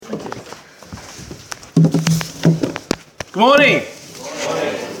Morning.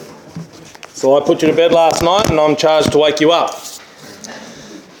 So I put you to bed last night and I'm charged to wake you up.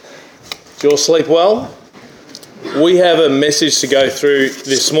 Did you all sleep well? We have a message to go through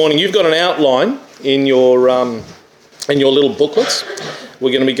this morning. You've got an outline in your little booklets.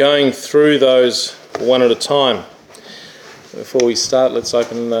 We're going to be going through those one at a time. Before we start, let's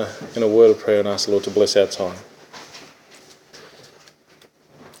open in a word of prayer and ask the Lord to bless our time.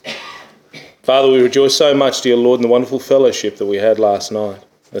 Father, we rejoice so much, dear Lord, in the wonderful fellowship that we had last night.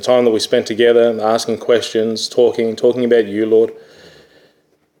 The time that we spent together, asking questions, talking about you, Lord.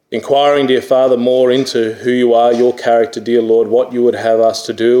 Inquiring, dear Father, more into who you are, your character, dear Lord, what you would have us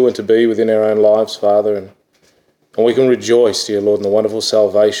to do and to be within our own lives, Father. And we can rejoice, dear Lord, in the wonderful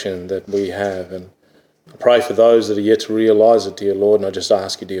salvation that we have. And I pray for those that are yet to realise it, dear Lord, and I just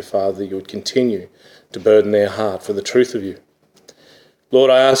ask you, dear Father, that you would continue to burden their heart for the truth of you. Lord,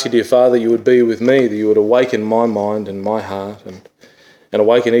 I ask you, dear Father, you would be with me, that you would awaken my mind and my heart and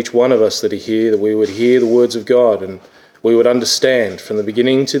awaken each one of us that are here, that we would hear the words of God and we would understand from the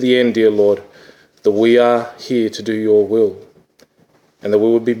beginning to the end, dear Lord, that we are here to do your will and that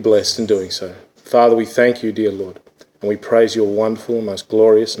we would be blessed in doing so. Father, we thank you, dear Lord, and we praise your wonderful, most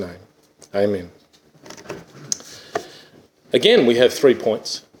glorious name. Amen. Again, we have 3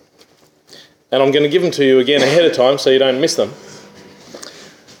 points, and I'm going to give them to you again ahead of time so you don't miss them.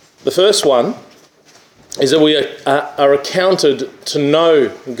 The first one is that we are accounted to know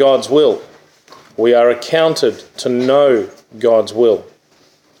God's will. We are accounted to know God's will.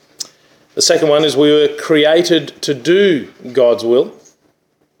 The second one is we were created to do God's will.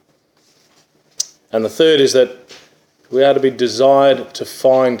 And the third is that we are to be desired to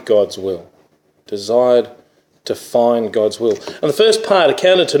find God's will. Desired to find God's will. And the first part,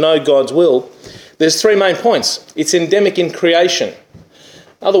 accounted to know God's will, there's 3 main points. It's endemic in creation.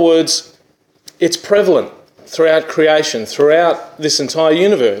 In other words, it's prevalent throughout creation, throughout this entire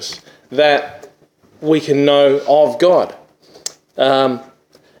universe, that we can know of God.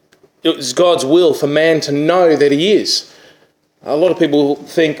 It was God's will for man to know that he is. A lot of people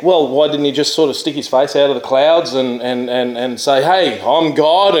think, well, why didn't he just sort of stick his face out of the clouds and say, hey, I'm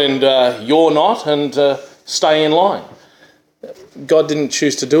God and you're not, and stay in line? God didn't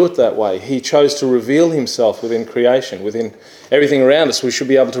choose to do it that way. He chose to reveal himself within creation, within everything around us. We should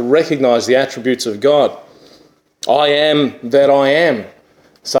be able to recognise the attributes of God. I am that I am.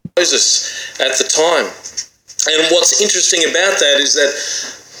 So Moses at the time. And what's interesting about that is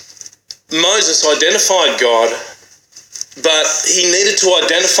that Moses identified God, but he needed to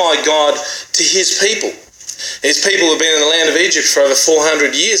identify God to his people. His people have been in the land of Egypt for over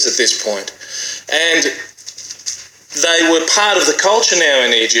 400 years at this point. And they were part of the culture now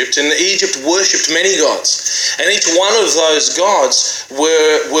in Egypt, and Egypt worshipped many gods. And each one of those gods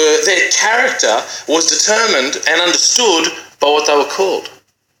their character was determined and understood by what they were called.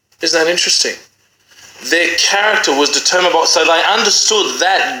 Isn't that interesting? Their character was determined by, so they understood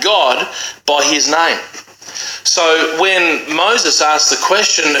that God by his name. So when Moses asked the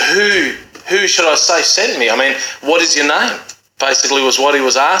question, who should I say sent me? I mean, what is your name? Basically was what he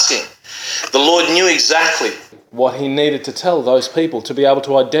was asking. The Lord knew exactly what he needed to tell those people to be able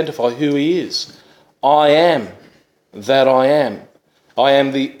to identify who he is. I am that I am. I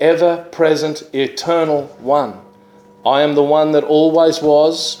am the ever-present, eternal one. I am the one that always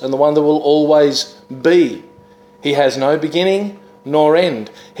was and the one that will always be. He has no beginning nor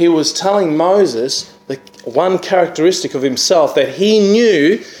end. He was telling Moses the one characteristic of himself that he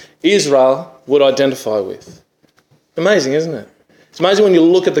knew Israel would identify with. Amazing, isn't it? It's amazing when you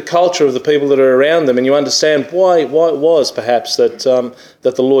look at the culture of the people that are around them and you understand why it was perhaps that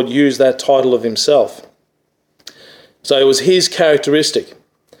the Lord used that title of himself. So it was his characteristic.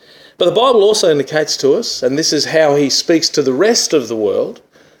 But the Bible also indicates to us, and this is how he speaks to the rest of the world,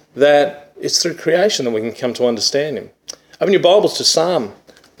 that it's through creation that we can come to understand him. Open your Bibles to Psalm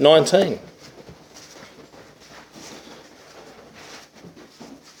 19.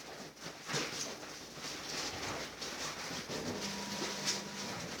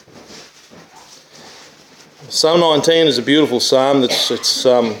 Psalm 19 is a beautiful psalm.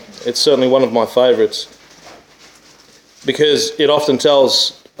 It's certainly one of my favourites because it often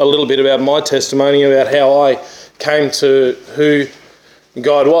tells a little bit about my testimony, about how I came to who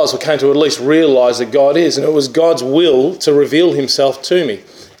God was, or came to at least realise that God is. And it was God's will to reveal himself to me.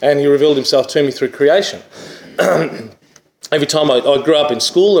 And he revealed himself to me through creation. Every time I grew up in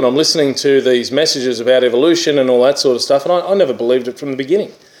school and I'm listening to these messages about evolution and all that sort of stuff, and I never believed it from the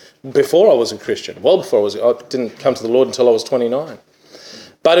beginning. Before I was a Christian, I didn't come to the Lord until I was 29.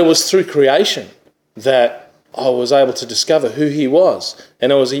 But it was through creation that I was able to discover who he was.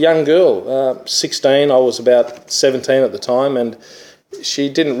 And it was a young girl, 16, I was about 17 at the time, and she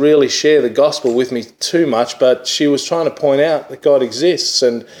didn't really share the gospel with me too much, but she was trying to point out that God exists.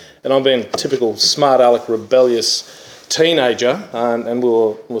 And I'm being a typical smart aleck rebellious teenager, and we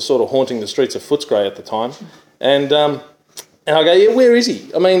were sort of haunting the streets of Footscray at the time. And I go, yeah, where is he?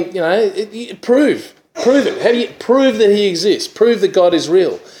 I mean, prove it. How do you prove that he exists? Prove that God is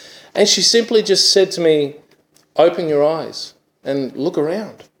real. And she simply just said to me, open your eyes and look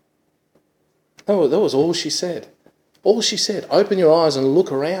around. That was all she said. All she said, open your eyes and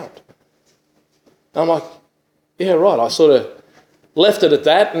look around. And I'm like, yeah, right. I sort of left it at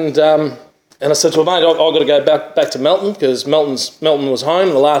that, and I said to her, mate, I've got to go back to Melton because Melton was home.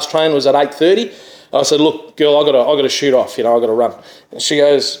 The last train was at 8:30. I said, look, girl, I got to shoot off. I've got to run. And she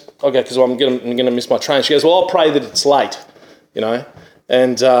goes, okay, because I'm going to miss my train. She goes, well, I'll pray that it's late,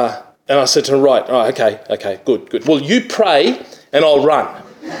 And I said to her, right, okay, good. Well, you pray and I'll run.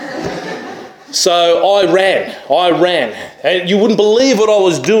 So I ran. And you wouldn't believe what I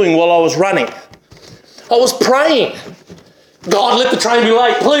was doing while I was running. I was praying. God, let the train be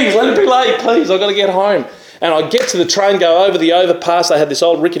late. Please, let it be late. Please, I've got to get home. And I get to the train, go over the overpass. They had this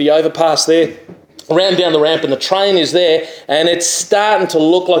old rickety overpass there. Ran down the ramp and the train is there and it's starting to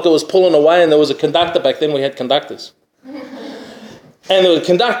look like it was pulling away, and there was a conductor. Back then we had conductors. And the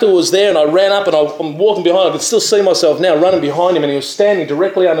conductor was there, and I ran up and I'm walking behind. I could still see myself now running behind him, and he was standing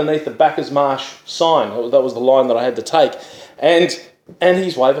directly underneath the Bacchus Marsh sign. That was the line that I had to take. And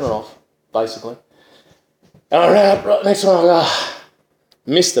he's waving it off, basically. And I ran up right next to him, and I go,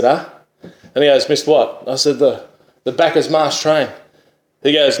 missed it, huh? And he goes, missed what? I said, the Bacchus Marsh train.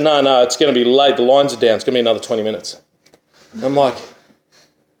 He goes, no, it's going to be late. The lines are down. It's going to be another 20 minutes. And I'm like,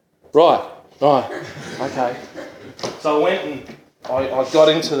 right, okay. So I went and I got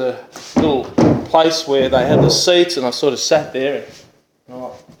into the little place where they had the seats, and I sort of sat there and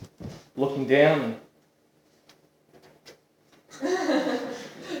I'm looking down, and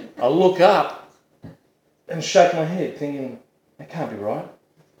I look up and shake my head thinking, that can't be right.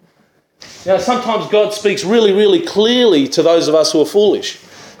 Sometimes God speaks really, really clearly to those of us who are foolish,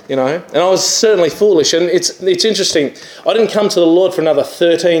 and I was certainly foolish. And it's interesting. I didn't come to the Lord for another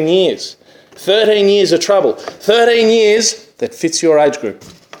 13 years. 13 years of trouble. 13 years that fits your age group.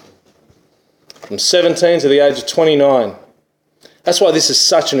 From 17 to the age of 29. That's why this is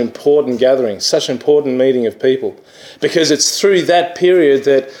such an important gathering, such an important meeting of people. Because it's through that period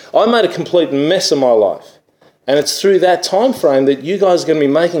that I made a complete mess of my life. And it's through that time frame that you guys are going to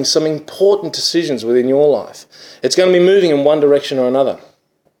be making some important decisions within your life. It's going to be moving in one direction or another.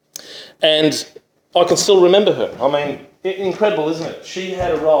 And I can still remember her. I mean, incredible, isn't it? She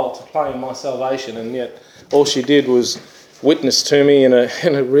had a role to play in my salvation, and yet all she did was witness to me in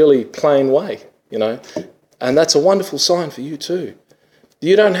a really plain way, And that's a wonderful sign for you too.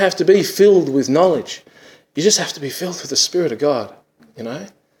 You don't have to be filled with knowledge. You just have to be filled with the Spirit of God,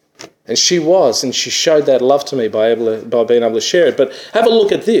 And she was, and she showed that love to me by being able to share it. But have a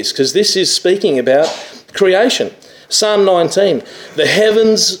look at this, because this is speaking about creation. Psalm 19, the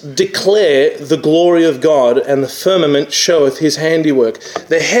heavens declare the glory of God, and the firmament showeth his handiwork.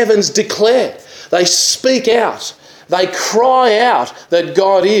 The heavens declare. They speak out. They cry out that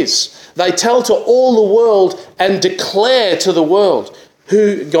God is. They tell to all the world and declare to the world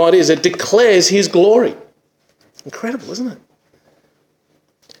who God is. It declares his glory. Incredible, isn't it?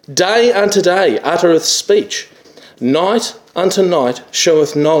 Day unto day uttereth speech. Night unto night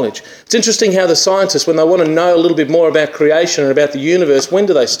showeth knowledge. It's interesting how the scientists, when they want to know a little bit more about creation and about the universe, when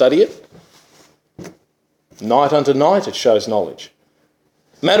do they study it? Night unto night it shows knowledge.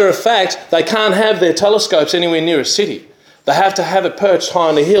 Matter of fact, they can't have their telescopes anywhere near a city. They have to have it perched high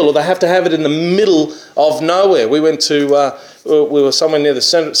on a hill, or they have to have it in the middle of nowhere. We went to, we were somewhere near the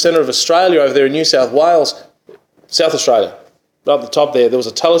centre of Australia over there in New South Wales, South Australia. Up the top there was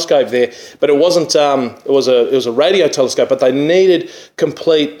a telescope there, but it wasn't. It was a radio telescope, but they needed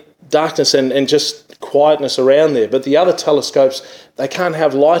complete darkness and just quietness around there. But the other telescopes, they can't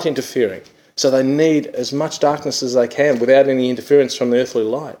have light interfering, so they need as much darkness as they can without any interference from the earthly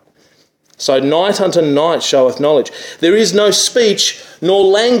light. So night unto night showeth knowledge. There is no speech nor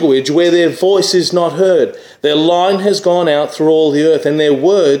language where their voice is not heard. Their line has gone out through all the earth, and their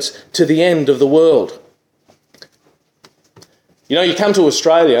words to the end of the world. You come to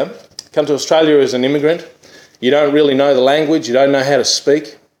Australia as an immigrant, you don't really know the language, you don't know how to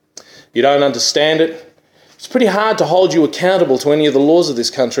speak, you don't understand it. It's pretty hard to hold you accountable to any of the laws of this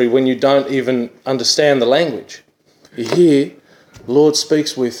country when you don't even understand the language. Here, the Lord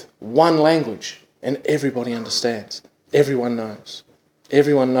speaks with one language and everybody understands. Everyone knows.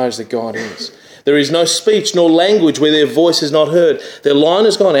 Everyone knows that God is. There is no speech nor language where their voice is not heard. Their line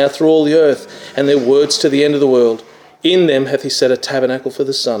has gone out through all the earth, and their words to the end of the world. In them hath he set a tabernacle for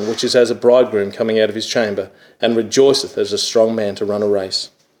the sun, which is as a bridegroom coming out of his chamber, and rejoiceth as a strong man to run a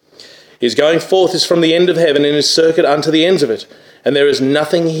race. His going forth is from the end of heaven, and his circuit unto the ends of it, and there is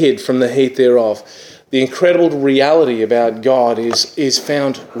nothing hid from the heat thereof. The incredible reality about God is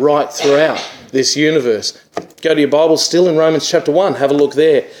found right throughout this universe. Go to your Bible still in Romans chapter 1, have a look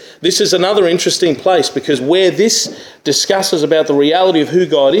there. This is another interesting place, because where this discusses about the reality of who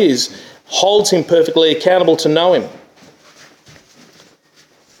God is, holds him perfectly accountable to know him.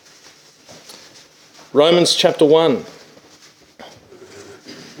 Romans chapter 1.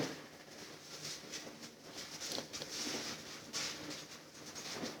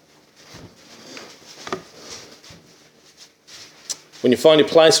 When you find your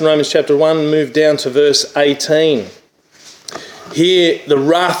place in Romans chapter 1, move down to verse 18. Here, the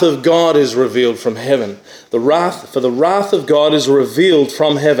wrath of God is revealed from heaven. The wrath of God is revealed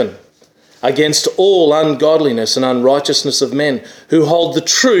from heaven against all ungodliness and unrighteousness of men who hold the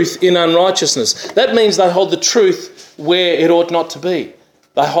truth in unrighteousness. That means they hold the truth where it ought not to be.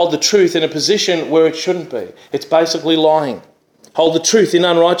 They hold the truth in a position where it shouldn't be. It's basically lying. Hold the truth in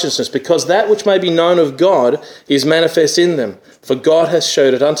unrighteousness, because that which may be known of God is manifest in them, for God hath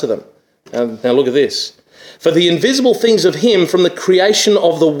showed it unto them. Now look at this. For the invisible things of him from the creation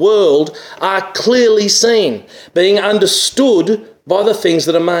of the world are clearly seen, being understood by the things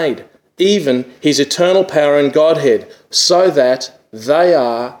that are made, even his eternal power and Godhead, so that they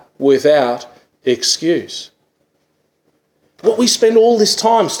are without excuse. What we spend all this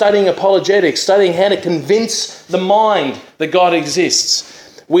time studying apologetics, studying how to convince the mind that God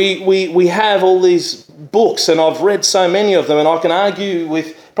exists. We have all these books, and I've read so many of them, and I can argue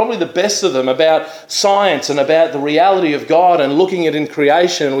with probably the best of them about science and about the reality of God and looking at it in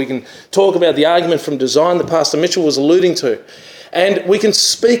creation. And we can talk about the argument from design that Pastor Mitchell was alluding to. And we can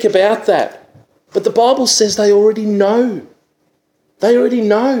speak about that. But the Bible says they already know. They already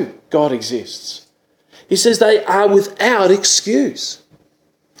know God exists. He says they are without excuse,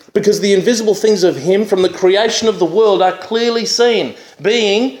 because the invisible things of him from the creation of the world are clearly seen,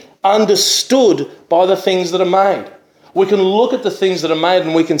 being understood by the things that are made. We can look at the things that are made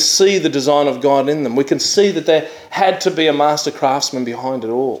and we can see the design of God in them. We can see that there had to be a master craftsman behind it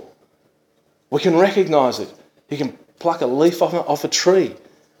all. We can recognise it. You can pluck a leaf off a tree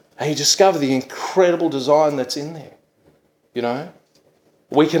and you discover the incredible design that's in there. You know?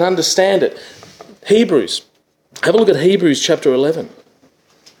 We can understand it. Hebrews. Have a look at Hebrews chapter 11.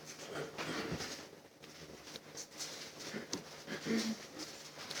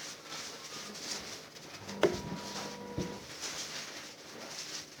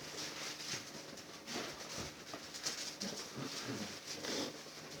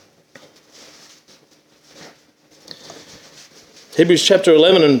 Hebrews chapter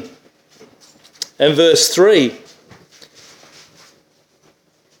 11 and verse 3.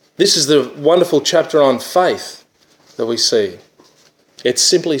 This is the wonderful chapter on faith that we see. It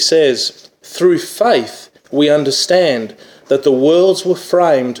simply says, through faith we understand that the worlds were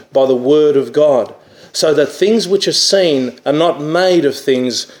framed by the word of God, so that things which are seen are not made of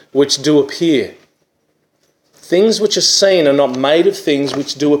things which do appear. Things which are seen are not made of things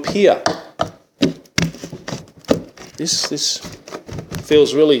which do appear. This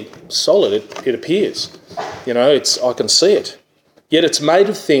feels really solid. It appears. You know, I can see it. Yet it's made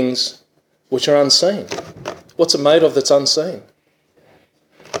of things which are unseen. What's it made of that's unseen?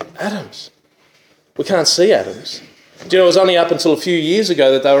 Atoms. We can't see atoms. Do you know, it was only up until a few years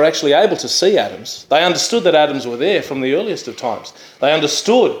ago that they were actually able to see atoms. They understood that atoms were there from the earliest of times. They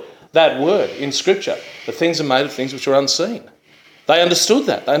understood that word in Scripture, that things are made of things which are unseen. They understood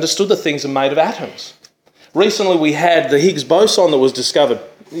that. They understood that things are made of atoms. Recently we had the Higgs boson that was discovered.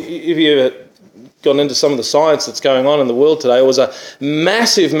 If you ever gone into some of the science that's going on in the world today, it was a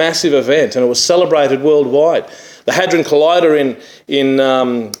massive, massive event, and it was celebrated worldwide. The Hadron Collider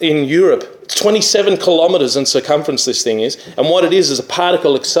in Europe, it's 27 kilometres in circumference this thing is, and what it is a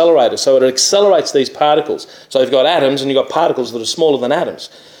particle accelerator, so it accelerates these particles. So you've got atoms and you've got particles that are smaller than atoms.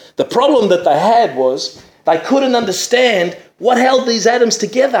 The problem that they had was they couldn't understand what held these atoms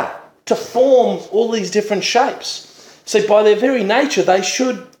together to form all these different shapes. So by their very nature, they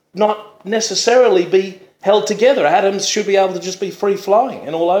should not necessarily be held together. Atoms should be able to just be free-flowing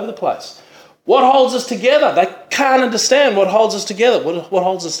and all over the place. What holds us together? They can't understand what holds us together. What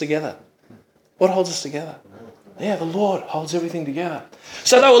holds us together? What holds us together? Yeah, the Lord holds everything together.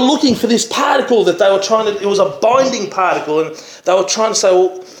 So they were looking for this particle that they were it was a binding particle, and they were trying to say,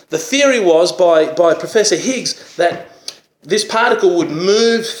 well, the theory was by Professor Higgs that this particle would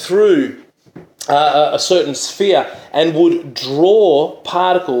move through a certain sphere and would draw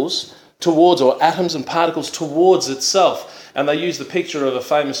particles towards, or atoms and particles towards itself. And they use the picture of a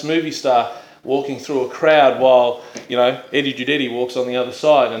famous movie star walking through a crowd while, Eddie Judetti walks on the other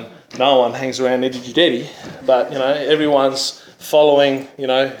side, and no one hangs around Eddie Judetti, but, everyone's following,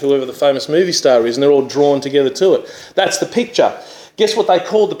 whoever the famous movie star is, and they're all drawn together to it. That's the picture. Guess what they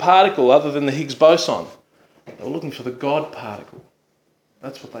called the particle other than the Higgs boson? They were looking for the God particle.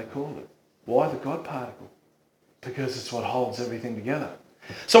 That's what they called it. Why the God particle? Because it's what holds everything together.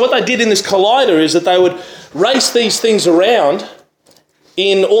 So what they did in this collider is that they would race these things around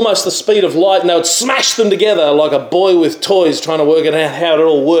in almost the speed of light, and they would smash them together like a boy with toys trying to work out how it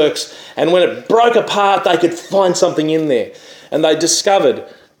all works. And when it broke apart, they could find something in there. And they discovered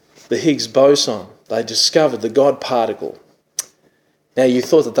the Higgs boson. They discovered the God particle. Now, you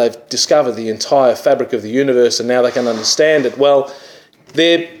thought that they've discovered the entire fabric of the universe and now they can understand it. Well,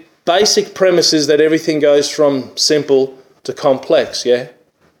 their basic premise is that everything goes from simple to complex, yeah?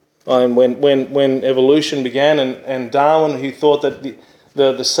 When evolution began, and Darwin, who thought that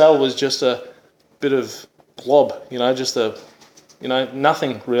the cell was just a bit of blob, just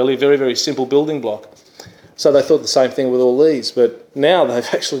nothing really, very, very simple building block. So they thought the same thing with all these, but now they've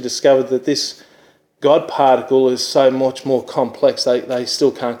actually discovered that this God particle is so much more complex, they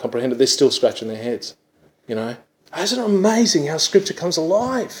still can't comprehend it. They're still scratching their heads, Isn't it amazing how Scripture comes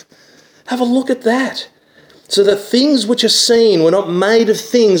alive? Have a look at that. So the things which are seen were not made of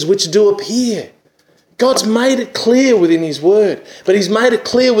things which do appear. God's made it clear within His Word, but He's made it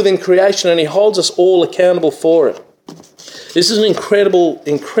clear within creation, and He holds us all accountable for it. This is an incredible,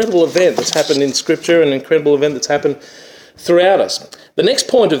 incredible event that's happened in Scripture, an incredible event that's happened throughout us. The next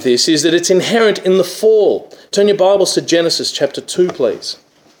point of this is that it's inherent in the fall. Turn your Bibles to Genesis chapter 2, please.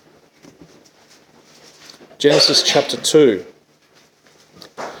 Genesis chapter 2.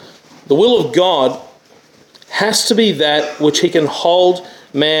 The will of God has to be that which He can hold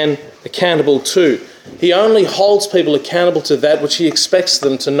man accountable to. He only holds people accountable to that which He expects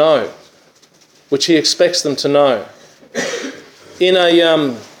them to know. Which He expects them to know. In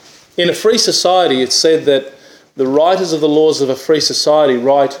a free society, it's said that the writers of the laws of a free society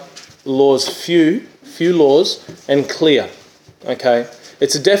write laws few laws, and clear. Okay?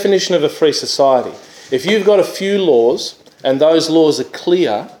 It's a definition of a free society. If you've got a few laws and those laws are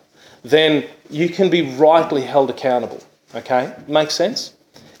clear, then you can be rightly held accountable. Okay? Makes sense?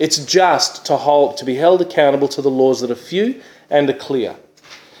 It's just to be held accountable to the laws that are few and are clear.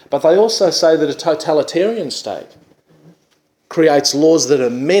 But they also say that a totalitarian state creates laws that are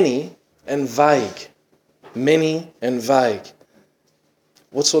many and vague. Many and vague.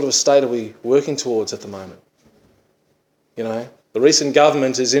 What sort of a state are we working towards at the moment? The recent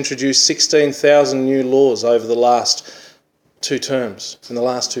government has introduced 16,000 new laws over the last 2 terms, in the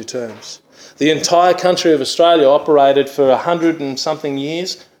last 2 terms. The entire country of Australia operated for 100 and something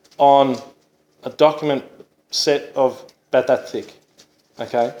years on a document set of about that thick.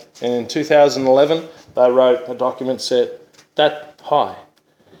 Okay? And in 2011, they wrote a document set that high.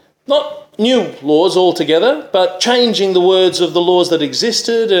 Not new laws altogether, but changing the words of the laws that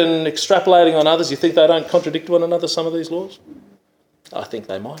existed and extrapolating on others. You think they don't contradict one another, some of these laws? I think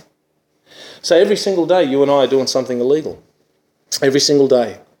they might. So every single day you and I are doing something illegal. Every single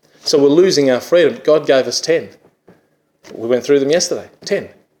day. So we're losing our freedom. God gave us 10. We went through them yesterday. 10.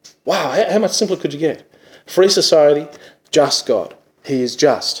 Wow, how much simpler could you get? Free society, just God. He is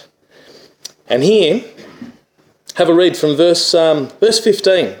just. And here, have a read from verse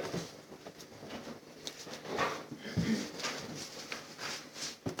 15.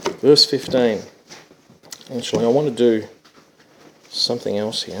 Verse 15. Actually, I want to do something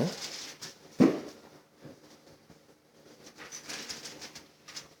else here.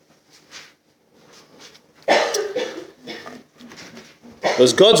 It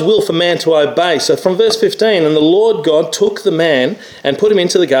was God's will for man to obey. So from verse 15, and the Lord God took the man and put him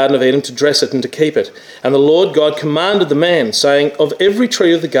into the Garden of Eden to dress it and to keep it. And the Lord God commanded the man, saying, of every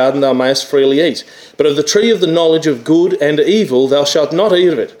tree of the garden thou mayest freely eat, but of the tree of the knowledge of good and evil thou shalt not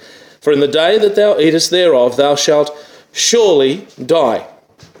eat of it. For in the day that thou eatest thereof thou shalt surely die.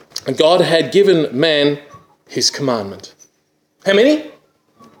 And God had given man his commandment. How many?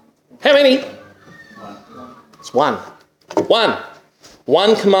 How many? It's one.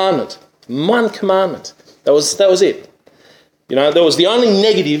 One commandment. One commandment. That was it. That was the only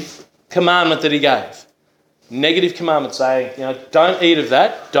negative commandment that he gave. Negative commandment saying, don't eat of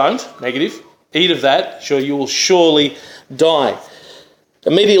that. Don't. Negative. Eat of that. Sure, you will surely die.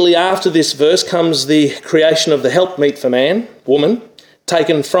 Immediately after this verse comes the creation of the helpmeet for man, woman,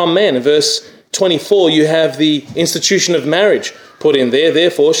 taken from man. In verse 24, you have the institution of marriage put in there.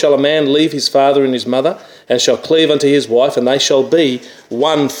 Therefore shall a man leave his father and his mother, and shall cleave unto his wife, and they shall be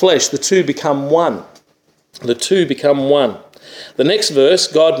one flesh. The two become one. The two become one. The next verse,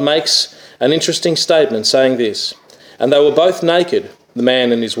 God makes an interesting statement saying this: and they were both naked, the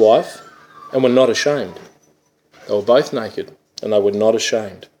man and his wife, and were not ashamed. They were both naked, and they were not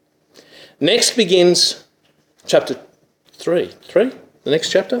ashamed. Next begins chapter 3. The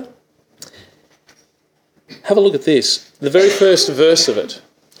next chapter? Have a look at this. The very first verse of it.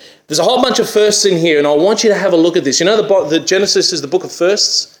 There's a whole bunch of firsts in here, and I want you to have a look at this. You know the Genesis is the book of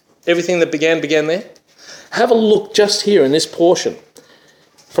firsts? Everything that began there? Have a look just here in this portion.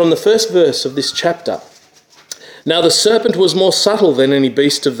 From the first verse of this chapter. Now the serpent was more subtle than any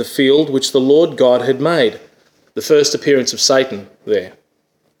beast of the field which the Lord God had made. The first appearance of Satan there.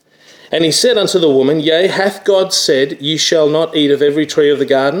 And he said unto the woman, Yea, hath God said, Ye shall not eat of every tree of the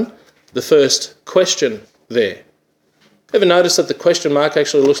garden? The first question there. Ever notice that the question mark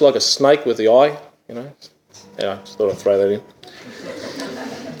actually looks like a snake with the eye? You know? Yeah, I just thought I'd throw that in.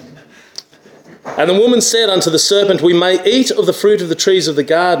 And the woman said unto the serpent, We may eat of the fruit of the trees of the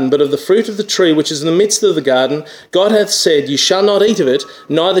garden, but of the fruit of the tree which is in the midst of the garden, God hath said, Ye shall not eat of it,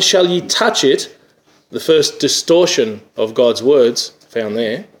 neither shall ye touch it. The first distortion of God's words found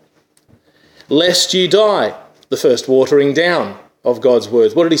there. Lest ye die. The first watering down of God's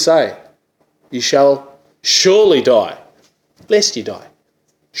words. What did he say? You shall surely die. Lest ye die.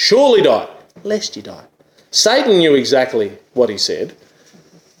 Surely die. Lest ye die. Satan knew exactly what he said.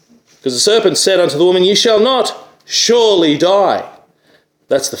 Because the serpent said unto the woman, Ye shall not surely die.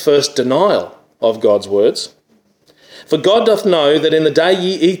 That's the first denial of God's words. For God doth know that in the day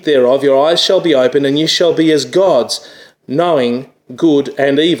ye eat thereof, your eyes shall be opened, and ye shall be as gods, knowing good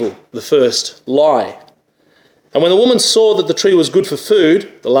and evil. The first lie. And when the woman saw that the tree was good for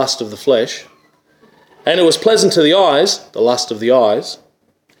food, the lust of the flesh, and it was pleasant to the eyes, the lust of the eyes,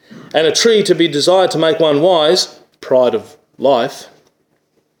 and a tree to be desired to make one wise, pride of life,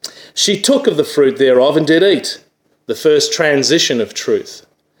 she took of the fruit thereof and did eat. The first transition of truth.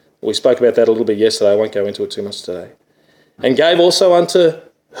 We spoke about that a little bit yesterday. I won't go into it too much today. And gave also unto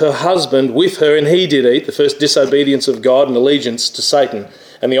her husband with her, and he did eat. The first disobedience of God and allegiance to Satan.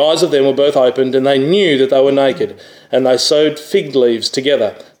 And the eyes of them were both opened, and they knew that they were naked. And they sewed fig leaves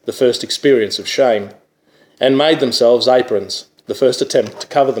together. The first experience of shame. And made themselves aprons. The first attempt to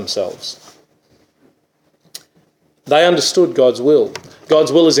cover themselves. They understood God's will.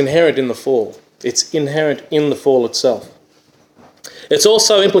 God's will is inherent in the fall. It's inherent in the fall itself. It's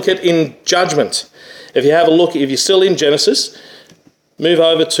also implicate in judgment. If you have a look, if you're still in Genesis, move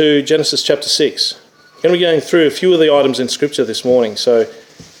over to Genesis chapter 6. We're going to be going through a few of the items in Scripture this morning. So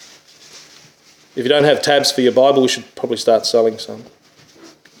if you don't have tabs for your Bible, we should probably start selling some.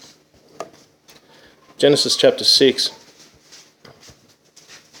 Genesis chapter 6.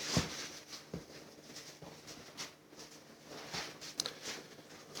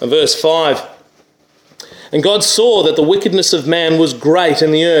 And verse 5. And God saw that the wickedness of man was great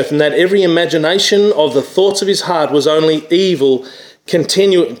in the earth, and that every imagination of the thoughts of his heart was only evil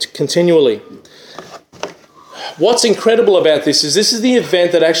continually. What's incredible about this is the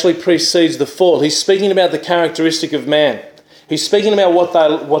event that actually precedes the fall. He's speaking about the characteristic of man. He's speaking about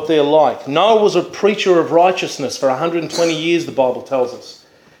what they're like. Noah was a preacher of righteousness for 120 years, the Bible tells us.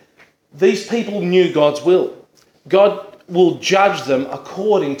 These people knew God's will. God will judge them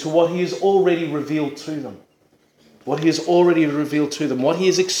according to what he has already revealed to them. What he has already revealed to them. What he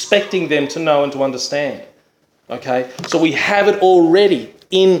is expecting them to know and to understand. Okay? So we have it already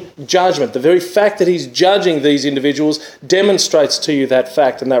in judgment. The very fact that he's judging these individuals demonstrates to you that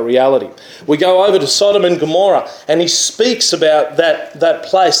fact and that reality. We go over to Sodom and Gomorrah, and he speaks about that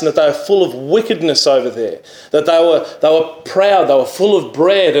place and that they were full of wickedness over there. That they were proud, they were full of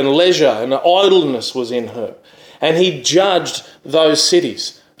bread and leisure, and idleness was in her. And he judged those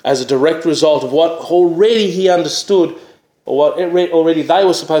cities as a direct result of what already he understood, or what already they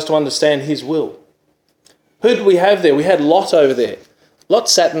were supposed to understand his will. Who did we have there? We had Lot over there. Lot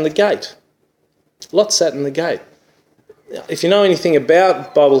sat in the gate. Lot sat in the gate. If you know anything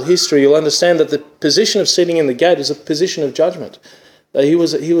about Bible history, you'll understand that the position of sitting in the gate is a position of judgment. He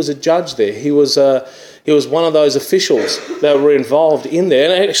was a judge there. He was one of those officials that were involved in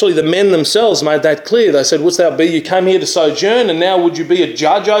there. And actually the men themselves made that clear. They said, wouldst thou be? You came here to sojourn, and now would you be a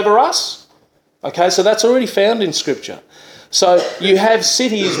judge over us? Okay, so that's already found in Scripture. So you have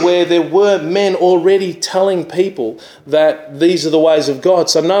cities where there were men already telling people that these are the ways of God.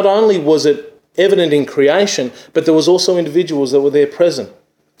 So not only was it evident in creation, but there was also individuals that were there present.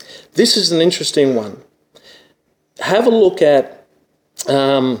 This is an interesting one. Have a look at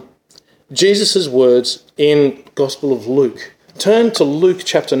Jesus' words in Gospel of Luke. Turn to Luke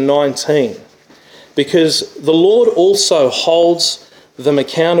chapter 19, because the Lord also holds them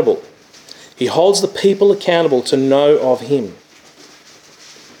accountable. He holds the people accountable to know of him.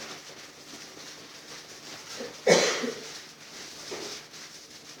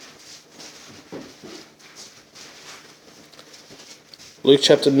 Luke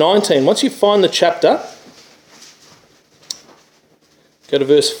chapter 19. Once you find the chapter, go to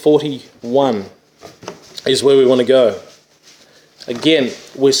verse 41 is where we want to go. Again,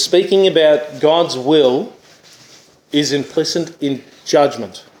 we're speaking about God's will is implicit in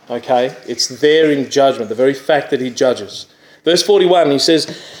judgment, okay? It's there in judgment, the very fact that he judges. Verse 41, he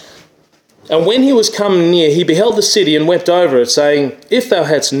says, "And when he was come near, he beheld the city and wept over it, saying, If thou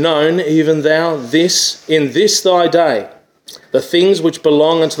hadst known, even thou, in this thy day, the things which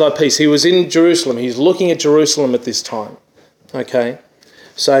belong unto thy peace." He was in Jerusalem. He's looking at Jerusalem at this time, okay?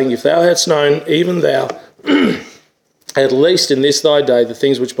 Saying, "If thou hadst known, even thou, at least in this thy day, the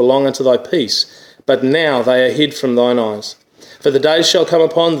things which belong unto thy peace, but now they are hid from thine eyes. For the days shall come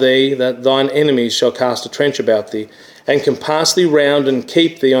upon thee, that thine enemies shall cast a trench about thee, and compass thee round, and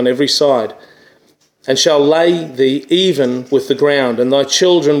keep thee on every side, and shall lay thee even with the ground, and thy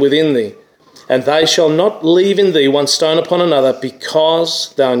children within thee. And they shall not leave in thee one stone upon another,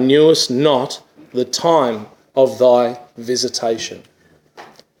 because thou knewest not the time of thy visitation."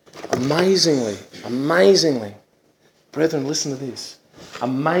 Amazingly, brethren, listen to this.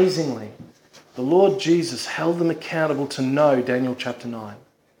 Amazingly, the Lord Jesus held them accountable to know Daniel chapter 9.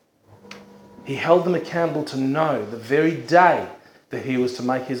 He held them accountable to know the very day that he was to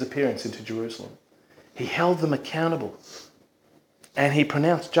make his appearance into Jerusalem. He held them accountable, and he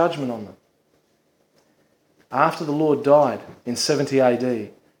pronounced judgment on them. After the Lord died in 70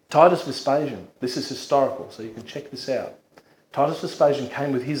 AD, Titus Vespasian, this is historical, so you can check this out. Titus Vespasian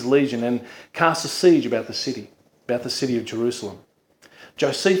came with his legion and cast a siege about the city of Jerusalem.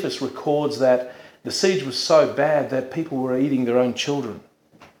 Josephus records that the siege was so bad that people were eating their own children,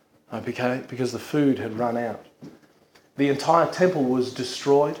 okay, because the food had run out. The entire temple was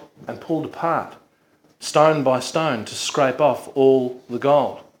destroyed and pulled apart, stone by stone, to scrape off all the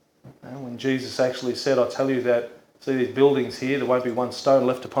gold. And when Jesus actually said, "I tell you that, see these buildings here, there won't be one stone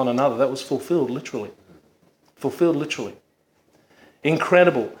left upon another," that was fulfilled literally. Fulfilled literally.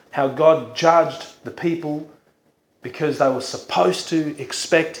 Incredible how God judged the people because they were supposed to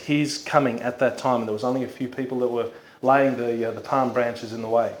expect his coming at that time. And there was only a few people that were laying the palm branches in the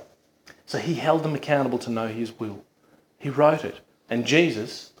way. So he held them accountable to know his will. He wrote it. And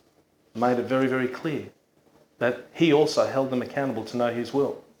Jesus made it very, very clear that he also held them accountable to know his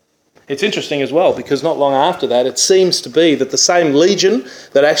will. It's interesting as well, because not long after that, it seems to be that the same legion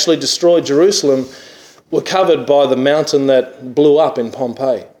that actually destroyed Jerusalem were covered by the mountain that blew up in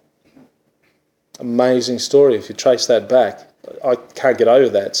Pompeii. Amazing story if you trace that back. I can't get over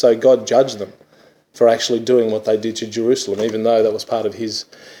that. So God judged them for actually doing what they did to Jerusalem, even though that was part of his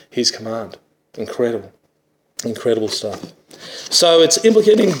command. Incredible. Incredible stuff. So it's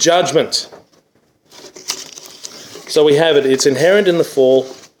implicating judgment. So we have it. It's inherent in the fall.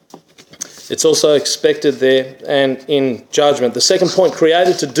 It's also expected there and in judgment. The second point,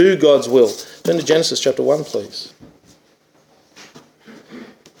 created to do God's will. Turn to Genesis chapter 1, please.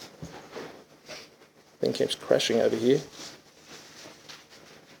 Thing keeps crashing over here.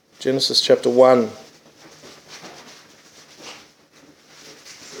 Genesis chapter 1.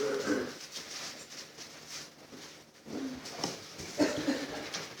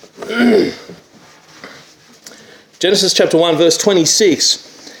 Genesis chapter 1, verse 26.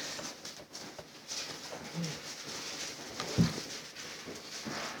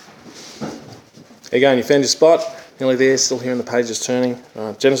 Again, you found your spot. Nearly there, still hearing the pages turning.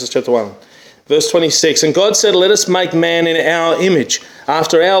 Genesis chapter 1, verse 26. "And God said, Let us make man in our image,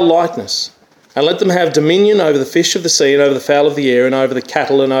 after our likeness, and let them have dominion over the fish of the sea, and over the fowl of the air, and over the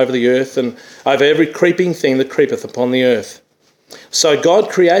cattle, and over the earth, and over every creeping thing that creepeth upon the earth. So God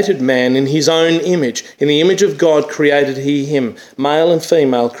created man in his own image. In the image of God created he him. Male and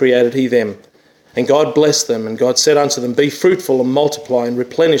female created he them. And God blessed them, and God said unto them, Be fruitful and multiply, and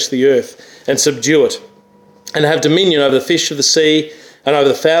replenish the earth, and subdue it, and have dominion over the fish of the sea, and over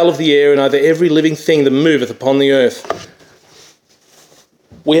the fowl of the air, and over every living thing that moveth upon the earth."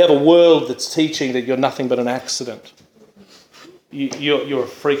 We have a world that's teaching that you're nothing but an accident. You're a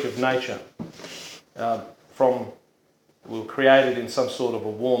freak of nature. We were created in some sort of a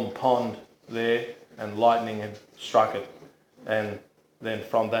warm pond there, and lightning had struck it. And then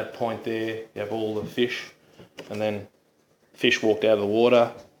from that point there, you have all the fish, and then fish walked out of the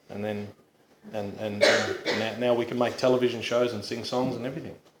water, and then and now we can make television shows and sing songs and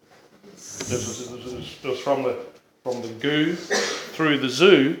everything. It was from the goo through the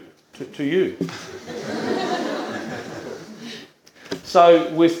zoo to you.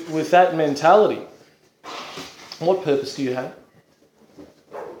 So with that mentality, what purpose do you have?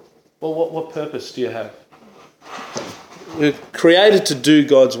 Well, what purpose do you have? We're created to do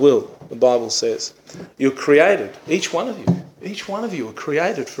God's will, the Bible says. You're created, each one of you are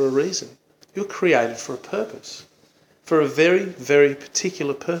created for a reason. You're created for a purpose, for a very, very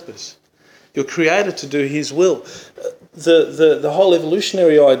particular purpose. You're created to do His will. The whole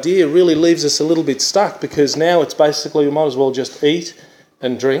evolutionary idea really leaves us a little bit stuck, because now it's basically we might as well just eat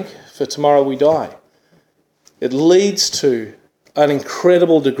and drink, for tomorrow we die. It leads to an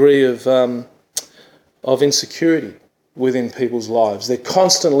incredible degree of insecurity within people's lives. They're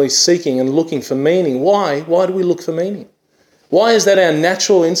constantly seeking and looking for meaning. Why? Why do we look for meaning? Why is that our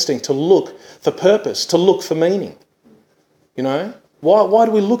natural instinct, to look for purpose, to look for meaning? You know? Why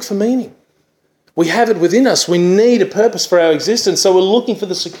do we look for meaning? We have it within us. We need a purpose for our existence, so we're looking for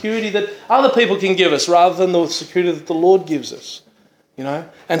the security that other people can give us rather than the security that the Lord gives us. You know?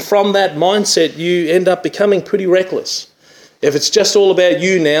 And from that mindset, you end up becoming pretty reckless. If it's just all about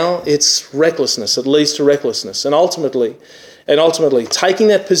you now, it's recklessness. It leads to recklessness. And ultimately, taking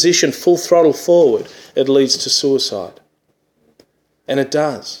that position full throttle forward, it leads to suicide. And it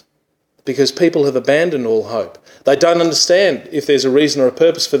does. Because people have abandoned all hope. They don't understand if there's a reason or a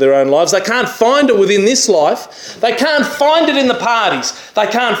purpose for their own lives. They can't find it within this life. They can't find it in the parties. They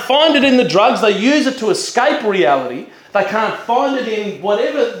can't find it in the drugs. They use it to escape reality. They can't find it in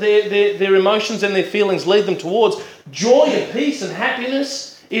whatever their emotions and their feelings lead them towards. Joy and peace and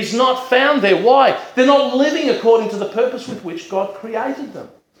happiness is not found there. Why? They're not living according to the purpose with which God created them.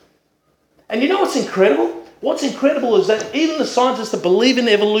 And you know what's incredible? What's incredible is that even the scientists that believe in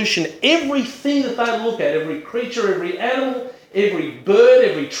evolution, everything that they look at, every creature, every animal, every bird,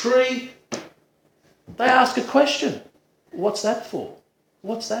 every tree, they ask a question. What's that for?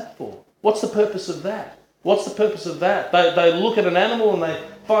 What's that for? What's the purpose of that? What's the purpose of that? They look at an animal and they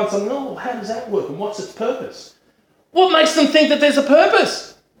find something, oh, how does that work and what's its purpose? What makes them think that there's a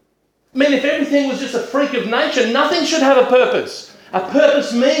purpose? I mean, if everything was just a freak of nature, nothing should have a purpose. A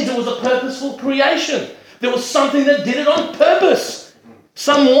purpose means it was a purposeful creation. There was something that did it on purpose.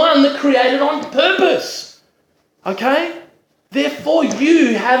 Someone that created on purpose. Okay? Therefore,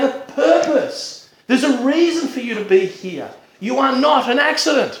 you have a purpose. There's a reason for you to be here. You are not an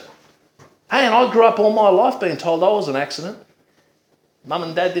accident. Hey, and I grew up all my life being told I was an accident. Mum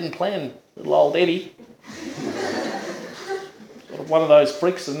and Dad didn't plan little old Eddie. Sort of one of those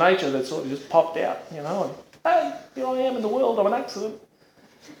freaks of nature that sort of just popped out, you know. And, hey, here I am in the world, I'm an accident.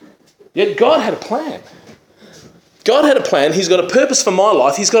 Yet God had a plan. God had a plan. He's got a purpose for my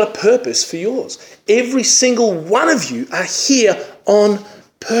life. He's got a purpose for yours. Every single one of you are here on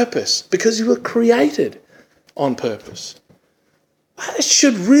purpose because you were created on purpose. It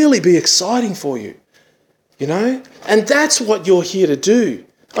should really be exciting for you, you know? And that's what you're here to do.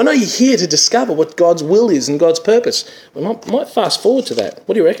 I know you're here to discover what God's will is and God's purpose. We might fast forward to that.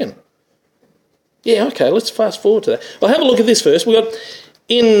 What do you reckon? Yeah, okay, let's fast forward to that. Well, have a look at this first. We've got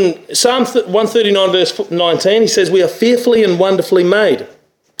in Psalm 139 verse 19, he says, we are fearfully and wonderfully made.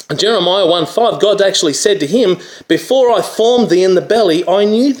 And Jeremiah 1:5, God actually said to him, before I formed thee in the belly, I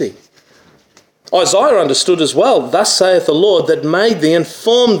knew thee. Isaiah understood as well, thus saith the Lord that made thee and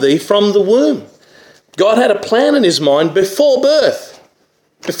formed thee from the womb. God had a plan in his mind before birth.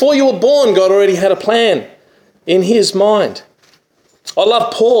 Before you were born, God already had a plan in his mind. I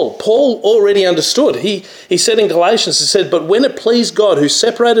love Paul. Paul already understood. He said in Galatians, he said, but when it pleased God who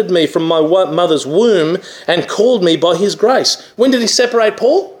separated me from my mother's womb and called me by his grace. When did he separate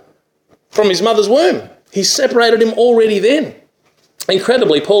Paul? From his mother's womb. He separated him already then.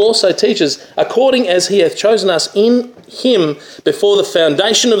 Incredibly, Paul also teaches, according as he hath chosen us in him before the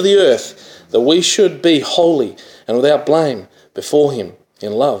foundation of the earth, that we should be holy and without blame before him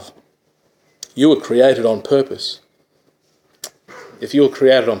in love. You were created on purpose. If you were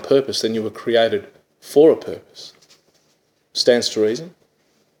created on purpose, then you were created for a purpose. Stands to reason.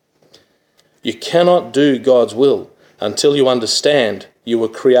 You cannot do God's will until you understand you were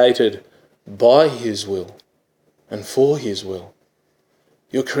created by his will and for his will.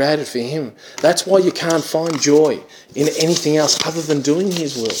 You're created for him. That's why you can't find joy in anything else other than doing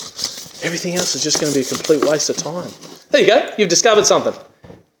his will. Everything else is just going to be a complete waste of time. There you go. You've discovered something.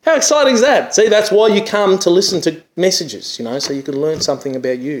 How exciting is that? See, that's why you come to listen to messages, you know, so you can learn something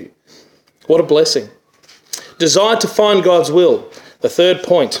about you. What a blessing. Desire to find God's will. The third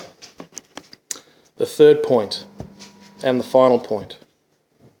point. The third point. And the final point.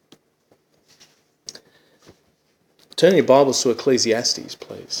 Turn your Bibles to Ecclesiastes,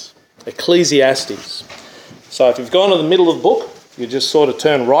 please. Ecclesiastes. So if you've gone to the middle of the book, you just sort of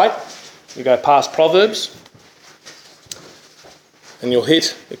turn right, you go past Proverbs, and you'll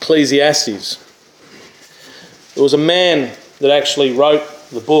hit Ecclesiastes. There was a man that actually wrote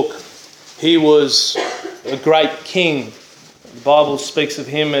the book. He was a great king. The Bible speaks of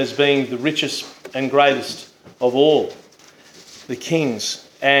him as being the richest and greatest of all the kings.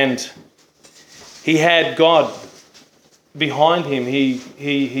 And he had God behind him.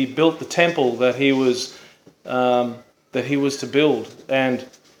 He built the temple that he was to build, and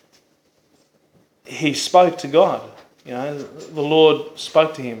he spoke to God. You know, the Lord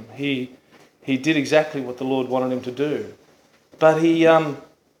spoke to him. He did exactly what the Lord wanted him to do. But he,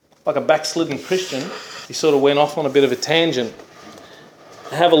 like a backslidden Christian, he sort of went off on a bit of a tangent.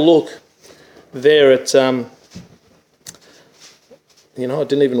 Have a look there at, I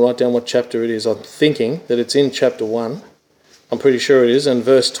didn't even write down what chapter it is. I'm thinking that it's in chapter 1. I'm pretty sure it is, and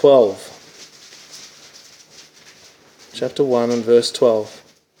verse 12. Chapter 1 and verse 12.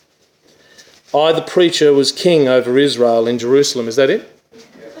 I, the preacher, was king over Israel in Jerusalem. Is that it?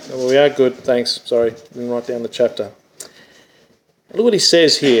 Oh, we are good. Thanks. Sorry, didn't write down the chapter. Look what he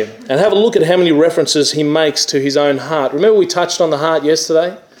says here. And have a look at how many references he makes to his own heart. Remember we touched on the heart yesterday?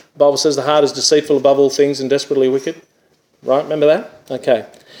 The Bible says the heart is deceitful above all things and desperately wicked. Right? Remember that? Okay.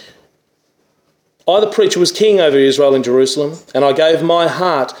 I, the preacher, was king over Israel in Jerusalem, and I gave my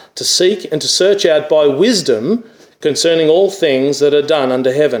heart to seek and to search out by wisdom concerning all things that are done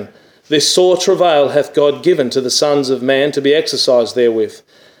under heaven. This sore travail hath God given to the sons of man to be exercised therewith.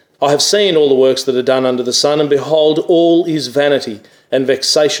 I have seen all the works that are done under the sun, and behold, all is vanity and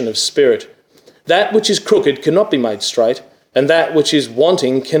vexation of spirit. That which is crooked cannot be made straight, and that which is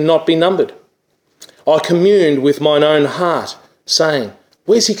wanting cannot be numbered. I communed with mine own heart, saying,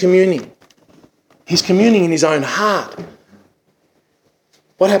 where's he communing? He's communing in his own heart.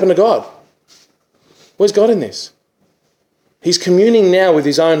 What happened to God? Where's God in this? He's communing now with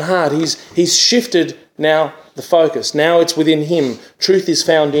his own heart. He's shifted now the focus. Now it's within him. Truth is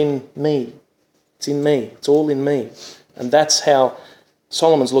found in me. It's in me. It's all in me. And that's how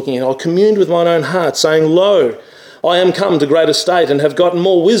Solomon's looking at it. I communed with mine own heart, saying, lo, I am come to great estate and have gotten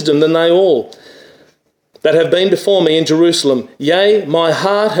more wisdom than they all that have been before me in Jerusalem. Yea, my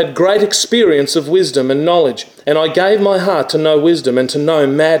heart had great experience of wisdom and knowledge, and I gave my heart to know wisdom and to know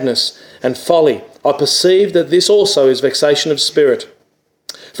madness and folly. I perceived that this also is vexation of spirit.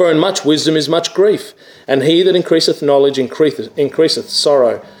 For in much wisdom is much grief, and he that increaseth knowledge increaseth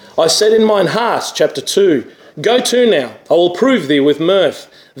sorrow. I said in mine heart, chapter 2, go to now, I will prove thee with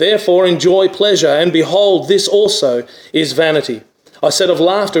mirth. Therefore enjoy pleasure, and behold, this also is vanity. I said of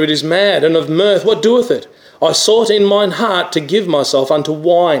laughter, it is mad, and of mirth, what doeth it? I sought in mine heart to give myself unto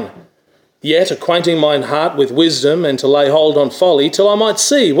wine, yet acquainting mine heart with wisdom, and to lay hold on folly, till I might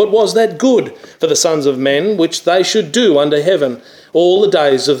see what was that good for the sons of men, which they should do under heaven all the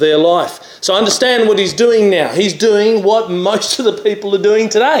days of their life. So understand what he's doing now. He's doing what most of the people are doing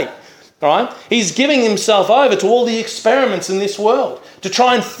today. All right? He's giving himself over to all the experiments in this world to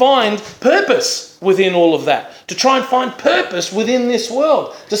try and find purpose within all of that, to try and find purpose within this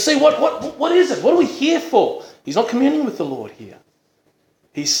world, to see what is it? What are we here for? He's not communing with the Lord here.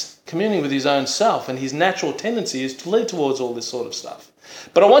 He's communing with his own self, and his natural tendency is to lead towards all this sort of stuff.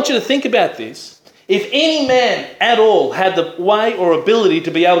 But I want you to think about this. If any man at all had the way or ability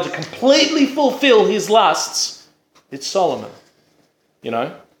to be able to completely fulfill his lusts, it's Solomon. You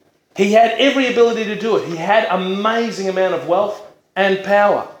know? He had every ability to do it. He had amazing amount of wealth and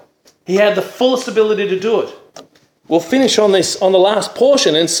power. He had the fullest ability to do it. We'll finish on the last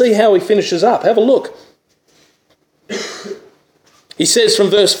portion and see how he finishes up. Have a look. He says from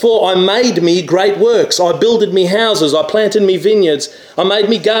verse 4, I made me great works. I builded me houses. I planted me vineyards. I made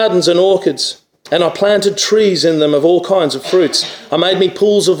me gardens and orchards. And I planted trees in them of all kinds of fruits. I made me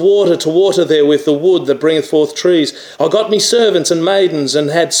pools of water to water therewith the wood that bringeth forth trees. I got me servants and maidens, and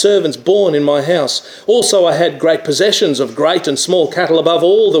had servants born in my house. Also I had great possessions of great and small cattle above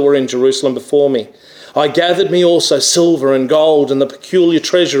all that were in Jerusalem before me. I gathered me also silver and gold, and the peculiar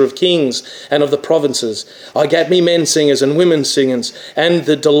treasure of kings and of the provinces. I gat me men singers and women singers, and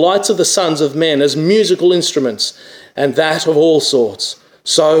the delights of the sons of men as musical instruments, and that of all sorts.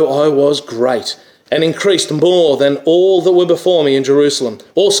 So I was great, and increased more than all that were before me in Jerusalem.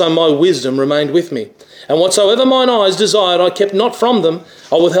 Also my wisdom remained with me. And whatsoever mine eyes desired, I kept not from them.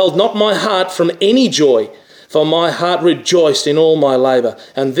 I withheld not my heart from any joy, for my heart rejoiced in all my labour,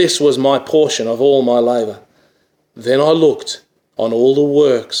 and this was my portion of all my labour. Then I looked on all the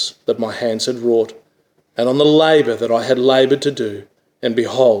works that my hands had wrought, and on the labour that I had laboured to do, and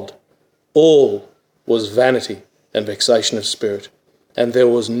behold, all was vanity and vexation of spirit. and there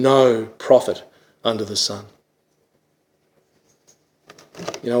was no prophet under the sun.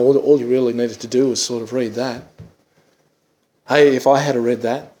 You know, all you really needed to do was sort of read that. Hey, if I had read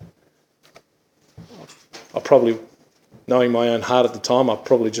that, I probably, knowing my own heart at the time, I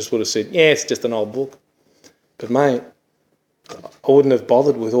probably just would have said, yeah, it's just an old book. But mate, I wouldn't have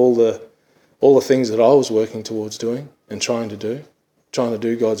bothered with all the things that I was working towards doing and trying to do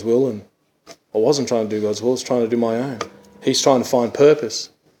God's will. And I wasn't trying to do God's will, I was trying to do my own. He's trying to find purpose.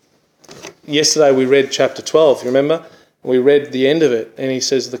 Yesterday we read chapter 12, you remember? We read the end of it, and he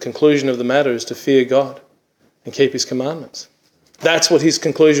says the conclusion of the matter is to fear God and keep his commandments. That's what his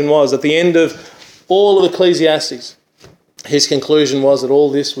conclusion was. At the end of all of Ecclesiastes, his conclusion was that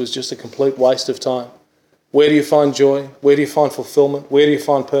all this was just a complete waste of time. Where do you find joy? Where do you find fulfillment? Where do you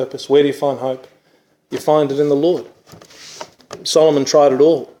find purpose? Where do you find hope? You find it in the Lord. Solomon tried it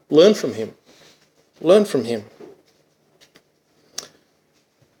all. Learn from him. Learn from him.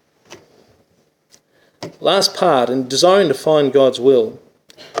 Last part, in desiring to find God's will,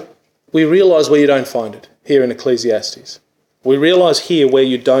 we realise where you don't find it, here in Ecclesiastes. We realise here where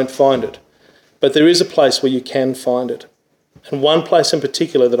you don't find it, but there is a place where you can find it. And one place in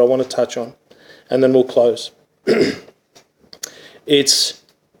particular that I want to touch on, and then we'll close. It's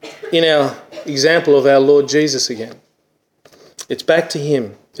in our example of our Lord Jesus again. It's back to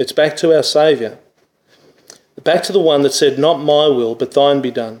him. It's back to our Saviour. Back to the one that said, not my will, but thine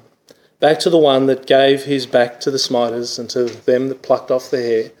be done. Back to the one that gave his back to the smiters and to them that plucked off their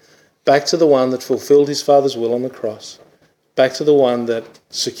hair. Back to the one that fulfilled his Father's will on the cross. Back to the one that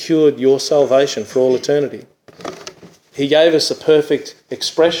secured your salvation for all eternity. He gave us a perfect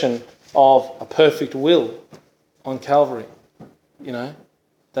expression of a perfect will on Calvary. You know,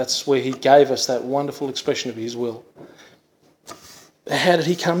 that's where he gave us that wonderful expression of his will. How did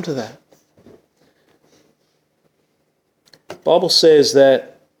he come to that? The Bible says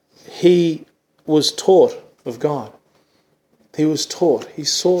that he was taught of God. He was taught. He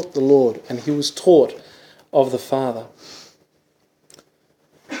sought the Lord, and he was taught of the Father.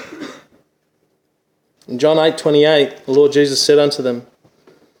 In John 8:28, the Lord Jesus said unto them,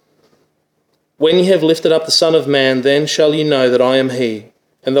 when ye have lifted up the Son of Man, then shall ye know that I am he,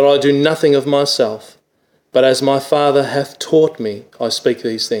 and that I do nothing of myself, but as my Father hath taught me, I speak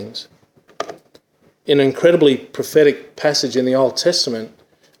these things. In an incredibly prophetic passage in the Old Testament,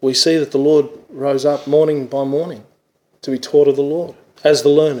 we see that the Lord rose up morning by morning to be taught of the Lord, as the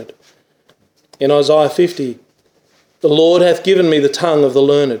learned. In Isaiah 50, the Lord hath given me the tongue of the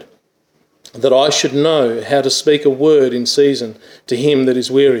learned, that I should know how to speak a word in season to him that is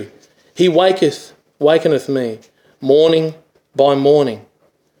weary. He wakeneth me morning by morning.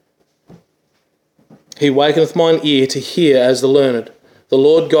 He wakeneth mine ear to hear as the learned. The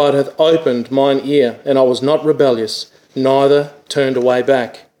Lord God hath opened mine ear, and I was not rebellious, neither turned away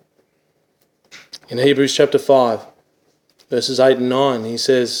back. In Hebrews chapter 5, verses 8 and 9, he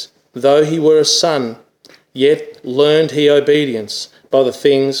says, though he were a son, yet learned he obedience by the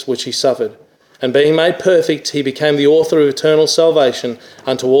things which he suffered. And being made perfect, he became the author of eternal salvation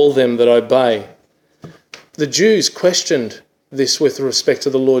unto all them that obey. The Jews questioned this with respect to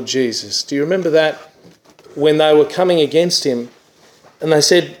the Lord Jesus. Do you remember that? When they were coming against him, and they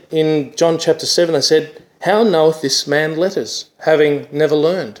said in John chapter 7, they said, how knoweth this man letters, having never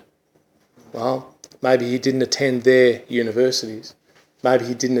learned? Well, maybe he didn't attend their universities. Maybe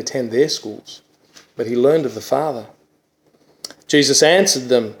he didn't attend their schools. But he learned of the Father. Jesus answered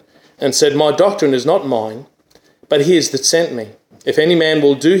them and said, my doctrine is not mine, but his that sent me. If any man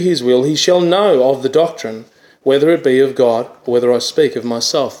will do his will, he shall know of the doctrine, whether it be of God or whether I speak of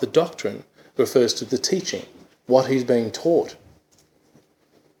myself. The doctrine refers to the teaching, what he's being taught.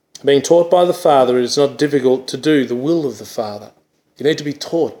 Being taught by the Father, it is not difficult to do the will of the Father. You need to be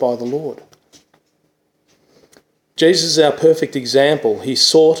taught by the Lord. Jesus is our perfect example. He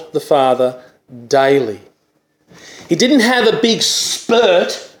sought the Father daily. He didn't have a big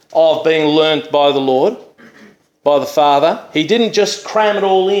spurt of being learnt by the Lord, by the Father. He didn't just cram it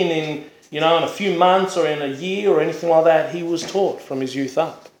all in a few months or in a year or anything like that. He was taught from his youth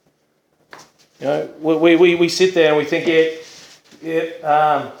up. You know, we sit there and we think, read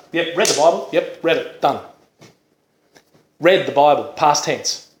the Bible. Yep, read it, done. Read the Bible, past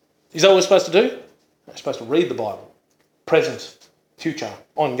tense. Is that what we're supposed to do? We're supposed to read the Bible. Present, future,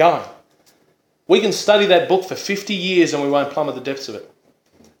 ongoing. We can study that book for 50 years and we won't plumb at the depths of it.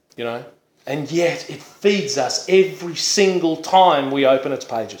 You know? And yet it feeds us every single time we open its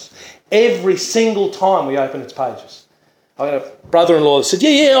pages. Every single time we open its pages. I had a brother-in-law that said,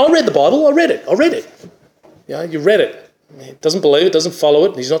 I read the Bible. I read it. You know, you read it. He doesn't believe it, doesn't follow it,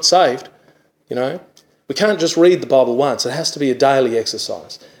 and he's not saved. You know? We can't just read the Bible once. It has to be a daily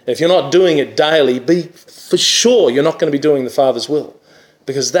exercise. And if you're not doing it daily, be for sure you're not going to be doing the Father's will,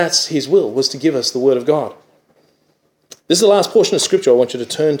 because that's his will, was to give us the Word of God. This is the last portion of Scripture I want you to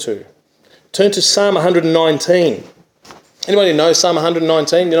turn to. Turn to Psalm 119. Anybody know Psalm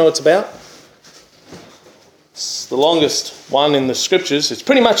 119? You know what it's about? It's the longest one in the Scriptures. It's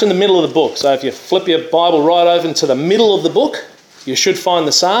pretty much in the middle of the book. So if you flip your Bible right over to the middle of the book, you should find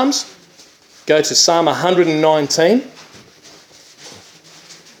the Psalms. Go to Psalm 119.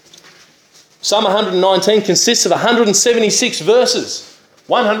 Psalm 119 consists of 176 verses.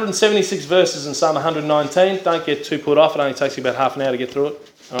 176 verses in Psalm 119. Don't get too put off. It only takes you about half an hour to get through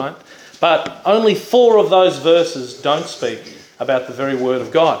it. All right? But only 4 of those verses don't speak about the very Word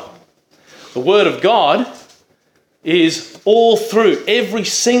of God. The Word of God is all through every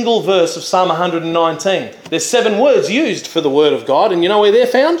single verse of Psalm 119. There's 7 words used for the Word of God, and you know where they're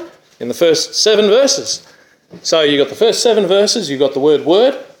found? In the first 7 verses. So you've got the first 7 verses, you've got the word,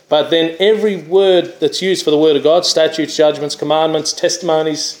 but then every word that's used for the Word of God, statutes, judgments, commandments,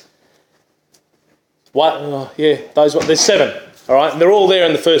 testimonies, there's 7, all right? And they're all there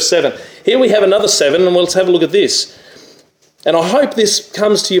in the first 7. Here we have another 7, and let's have a look at this. And I hope this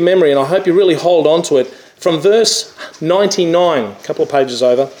comes to your memory, and I hope you really hold on to it. From verse 99, a couple of pages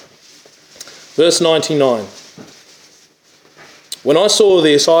over, verse 99. When I saw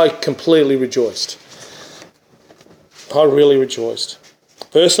this, I completely rejoiced. I really rejoiced.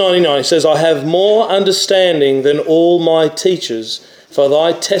 Verse 99, he says, I have more understanding than all my teachers, for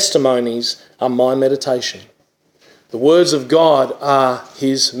thy testimonies are my meditation. The words of God are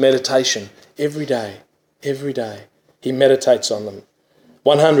his meditation. Every day, he meditates on them.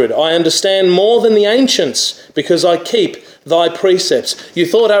 100, I understand more than the ancients because I keep thy precepts. You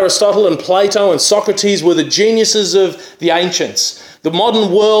thought Aristotle and Plato and Socrates were the geniuses of the ancients. The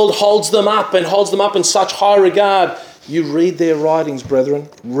modern world holds them up in such high regard. You read their writings, brethren.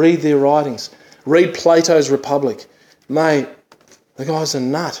 Read their writings. Read Plato's Republic. Mate, the guy's a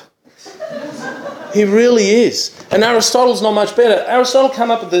nut. He really is. And Aristotle's not much better. Aristotle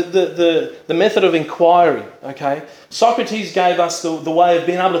came up with the method of inquiry, okay? Socrates gave us the way of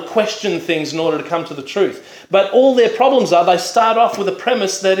being able to question things in order to come to the truth. But all their problems are they start off with a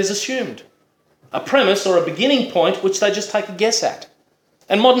premise that is assumed. A premise or a beginning point which they just take a guess at.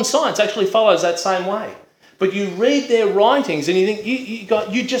 And modern science actually follows that same way. But you read their writings and you think,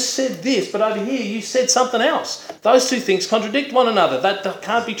 you just said this, but over here you said something else. Those two things contradict one another. That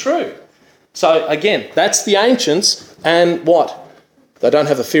can't be true. So again, that's the ancients, and what? They don't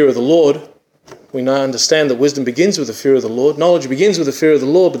have the fear of the Lord. We now understand that wisdom begins with the fear of the Lord. Knowledge begins with the fear of the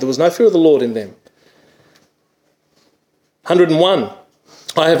Lord, but there was no fear of the Lord in them. 101.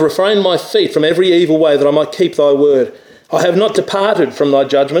 I have refrained my feet from every evil way that I might keep thy word. I have not departed from thy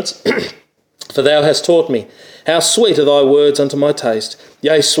judgments, for thou hast taught me. How sweet are thy words unto my taste,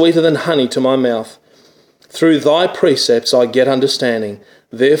 yea, sweeter than honey to my mouth. Through thy precepts I get understanding.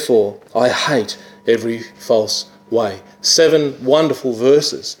 Therefore, I hate every false way. 7 wonderful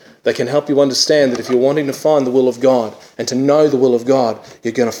verses that can help you understand that if you're wanting to find the will of God and to know the will of God,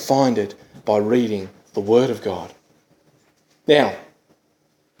 you're going to find it by reading the Word of God. Now,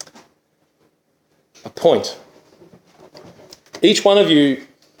 a point. Each one of you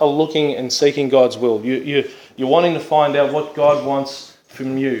are looking and seeking God's will. You're wanting to find out what God wants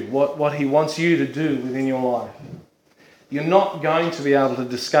from you, what he wants you to do within your life. You're not going to be able to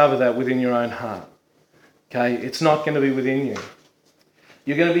discover that within your own heart. Okay? It's not going to be within you.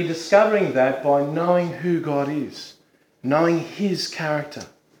 You're going to be discovering that by knowing who God is, knowing his character.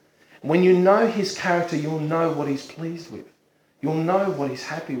 When you know his character, you'll know what he's pleased with. You'll know what he's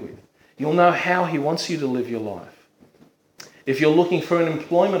happy with. You'll know how he wants you to live your life. If you're looking for an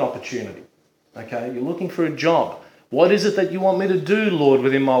employment opportunity, okay, you're looking for a job, what is it that you want me to do, Lord,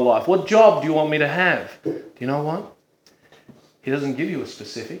 within my life? What job do you want me to have? Do you know what? He doesn't give you a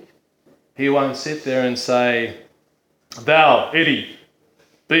specific. He won't sit there and say, thou, Eddie,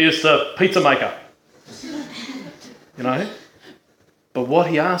 be us a pizza maker. You know? But what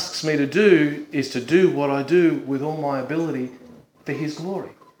he asks me to do is to do what I do with all my ability for his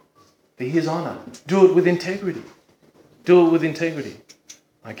glory, for his honour. Do it with integrity. Do it with integrity.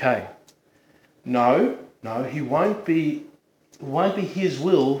 Okay. No, he won't be his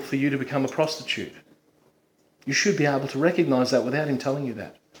will for you to become a prostitute. You should be able to recognise that without him telling you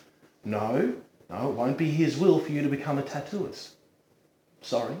that. No, it won't be his will for you to become a tattooist.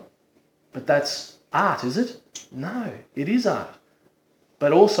 Sorry. But that's art, is it? No, it is art.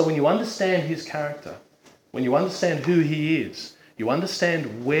 But also when you understand his character, when you understand who he is, you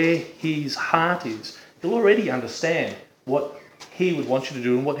understand where his heart is, you'll already understand what he would want you to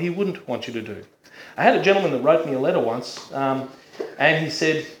do and what he wouldn't want you to do. I had a gentleman that wrote me a letter once, and he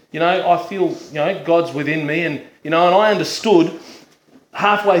said, I feel, God's within me, and and I understood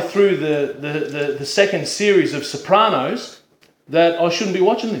halfway through the second series of Sopranos that I shouldn't be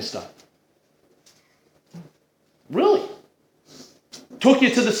watching this stuff. Really? Took you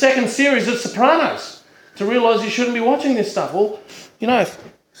to the second series of Sopranos to realise you shouldn't be watching this stuff. Well,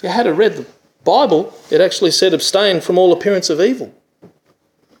 if you had read the Bible, it actually said abstain from all appearance of evil.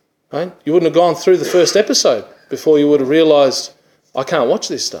 Right? You wouldn't have gone through the first episode before you would have realised, I can't watch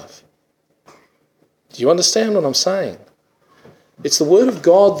this stuff. Do you understand what I'm saying? It's the Word of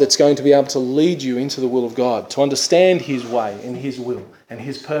God that's going to be able to lead you into the will of God, to understand His way and His will and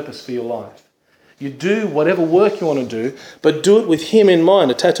His purpose for your life. You do whatever work you want to do, but do it with Him in mind.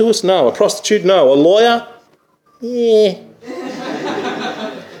 A tattooist? No. A prostitute? No. A lawyer? Yeah.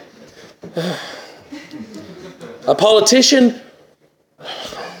 A politician?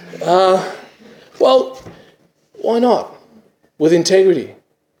 Well, why not? With integrity.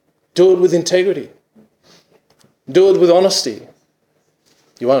 Do it with integrity. Do it with honesty.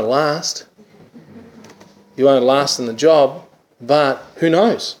 You won't last. You won't last in the job, but who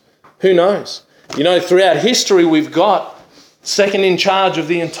knows? Who knows? Throughout history we've got second in charge of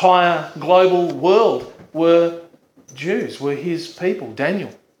the entire global world were Jews, were His people, Daniel.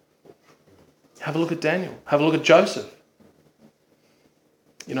 Have a look at Daniel. Have a look at Joseph.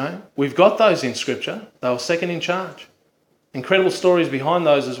 We've got those in Scripture. They were second in charge. Incredible stories behind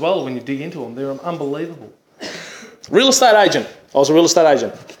those as well when you dig into them. They're unbelievable. Real estate agent. I was a real estate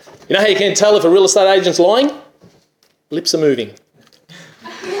agent. You know how you can tell if a real estate agent's lying? Lips are moving.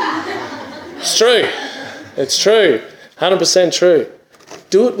 It's true. It's true. 100% true.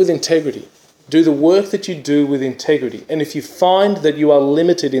 Do it with integrity. Do the work that you do with integrity. And if you find that you are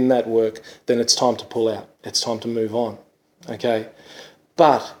limited in that work, then it's time to pull out. It's time to move on. Okay?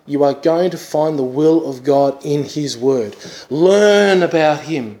 But you are going to find the will of God in His Word. Learn about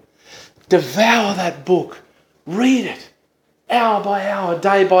Him. Devour that book. Read it. Hour by hour,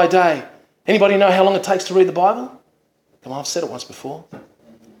 day by day. Anybody know how long it takes to read the Bible? Come on, I've said it once before.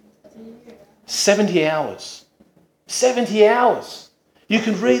 70 hours. 70 hours. You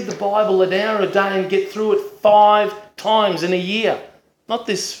can read the Bible an hour a day and get through it 5 times in a year. Not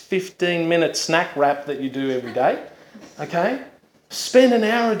this 15-minute snack wrap that you do every day. Okay? Spend an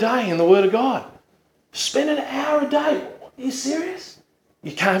hour a day in the Word of God. Spend an hour a day. Are you serious?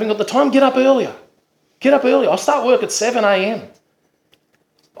 You haven't got the time? Get up earlier. Get up early. I start work at 7 a.m.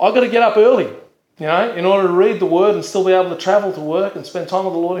 I've got to get up early, in order to read the Word and still be able to travel to work and spend time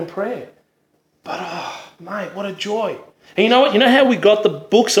with the Lord in prayer. But, mate, what a joy. And you know what? You know how we got the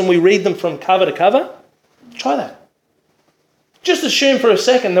books and we read them from cover to cover? Try that. Just assume for a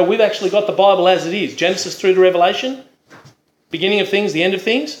second that we've actually got the Bible as it is. Genesis through to Revelation. Beginning of things, the end of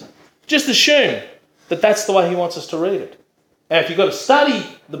things. Just assume that that's the way He wants us to read it. Now, if you've got to study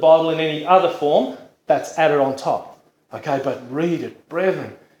the Bible in any other form, that's added on top. Okay, but read it.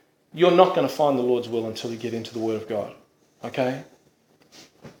 Brethren, you're not going to find the Lord's will until you get into the Word of God. Okay?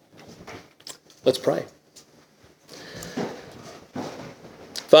 Let's pray.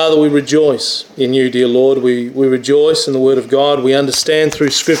 Father, we rejoice in You, dear Lord. We rejoice in the Word of God. We understand through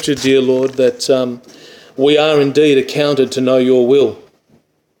Scripture, dear Lord, that we are indeed accounted to know Your will.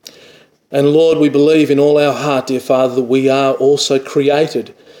 And Lord, we believe in all our heart, dear Father, that we are also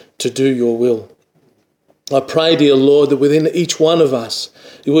created to do Your will. I pray, dear Lord, that within each one of us,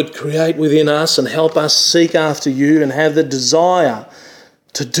 You would create within us and help us seek after You and have the desire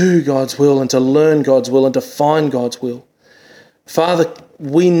to do God's will and to learn God's will and to find God's will. Father,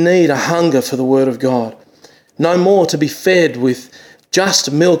 we need a hunger for the Word of God. No more to be fed with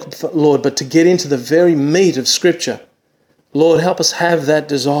just milk, Lord, but to get into the very meat of Scripture. Lord, help us have that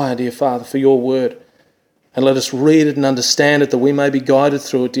desire, dear Father, for Your Word. And let us read it and understand it, that we may be guided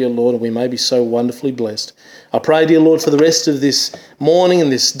through it, dear Lord, and we may be so wonderfully blessed. I pray, dear Lord, for the rest of this morning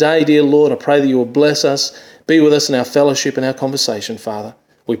and this day, dear Lord, I pray that You will bless us, be with us in our fellowship and our conversation, Father.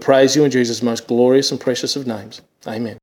 We praise You in Jesus' most glorious and precious of names. Amen.